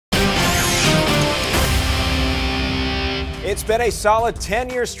It's been a solid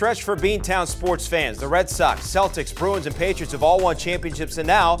 10-year stretch for Beantown sports fans. The Red Sox, Celtics, Bruins, and Patriots have all won championships, and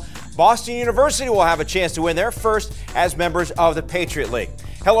now Boston University will have a chance to win their first as members of the Patriot League.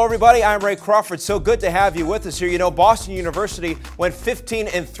 Hello, everybody. I'm Ray Crawford. So good to have you with us here. You know, Boston University went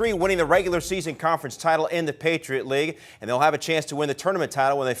 15-3, winning the regular season conference title in the Patriot League, and they'll have a chance to win the tournament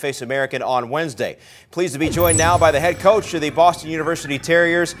title when they face American on Wednesday. Pleased to be joined now by the head coach of the Boston University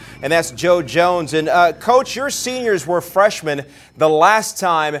Terriers, and that's Joe Jones. And Coach, your seniors were freshmen the last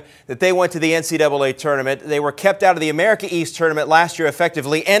time that they went to the NCAA Tournament. They were kept out of the America East Tournament last year,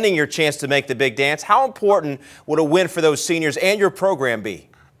 effectively ending your chance to make the big dance. How important would a win for those seniors and your program be?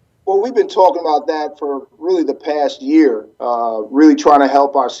 Well, we've been talking about that for really the past year, really trying to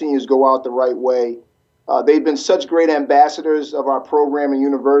help our seniors go out the right way. They've been such great ambassadors of our program and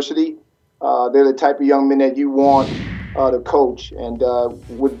university. They're the type of young men that you want to coach, and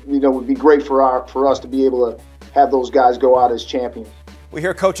would be great for us to be able to have those guys go out as champions. We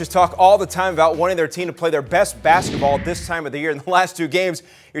hear coaches talk all the time about wanting their team to play their best basketball at this time of the year. In the last two games,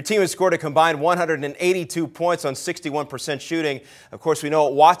 your team has scored a combined 182 points on 61% shooting. Of course, we know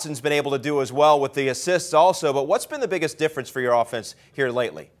what Watson's been able to do as well with the assists also, but what's been the biggest difference for your offense here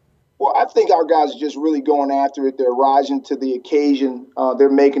lately? Well, I think our guys are just really going after it. They're rising to the occasion. They're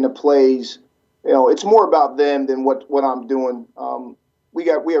making the plays. You know, it's more about them than what I'm doing. We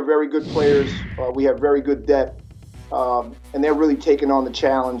have very good players. We have very good depth. And they're really taking on the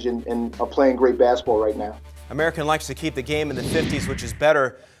challenge and are playing great basketball right now. American likes to keep the game in the 50s, which is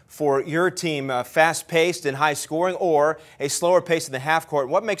better for your team, fast-paced and high-scoring, or a slower pace in the half-court.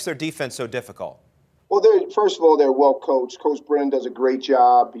 What makes their defense so difficult? Well, first of all, they're well coached. Coach Brennan does a great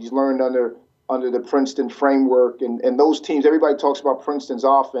job. He's learned under the Princeton framework, and those teams. Everybody talks about Princeton's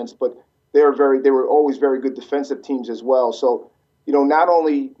offense, but they were always very good defensive teams as well. So, you know, not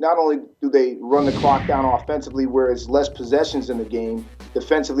only do they run the clock down offensively, where it's less possessions in the game,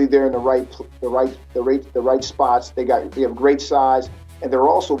 defensively they're in the right spots. They have great size, and they're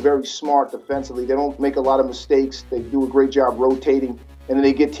also very smart defensively. They don't make a lot of mistakes. They do a great job rotating, and then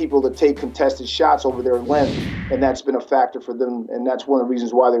they get people to take contested shots over their length, and that's been a factor for them. And that's one of the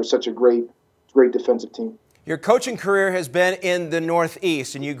reasons why they're such a great defensive team. Your coaching career has been in the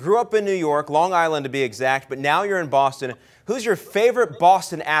Northeast, and you grew up in New York, Long Island to be exact, but now you're in Boston. Who's your favorite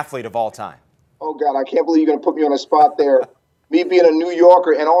Boston athlete of all time? Oh, God, I can't believe you're going to put me on a spot there. Me being a New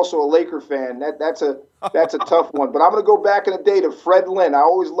Yorker and also a Laker fan, that's a tough one. But I'm going to go back in the day to Fred Lynn. I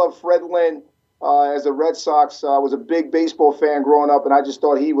always loved Fred Lynn as a Red Sox. I was a big baseball fan growing up, and I just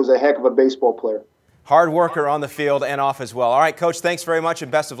thought he was a heck of a baseball player. Hard worker on the field and off as well. All right, Coach, thanks very much,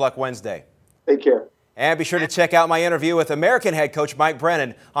 and best of luck Wednesday. Take care. And be sure to check out my interview with American head coach Mike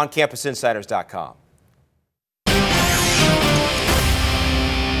Brennan on CampusInsiders.com.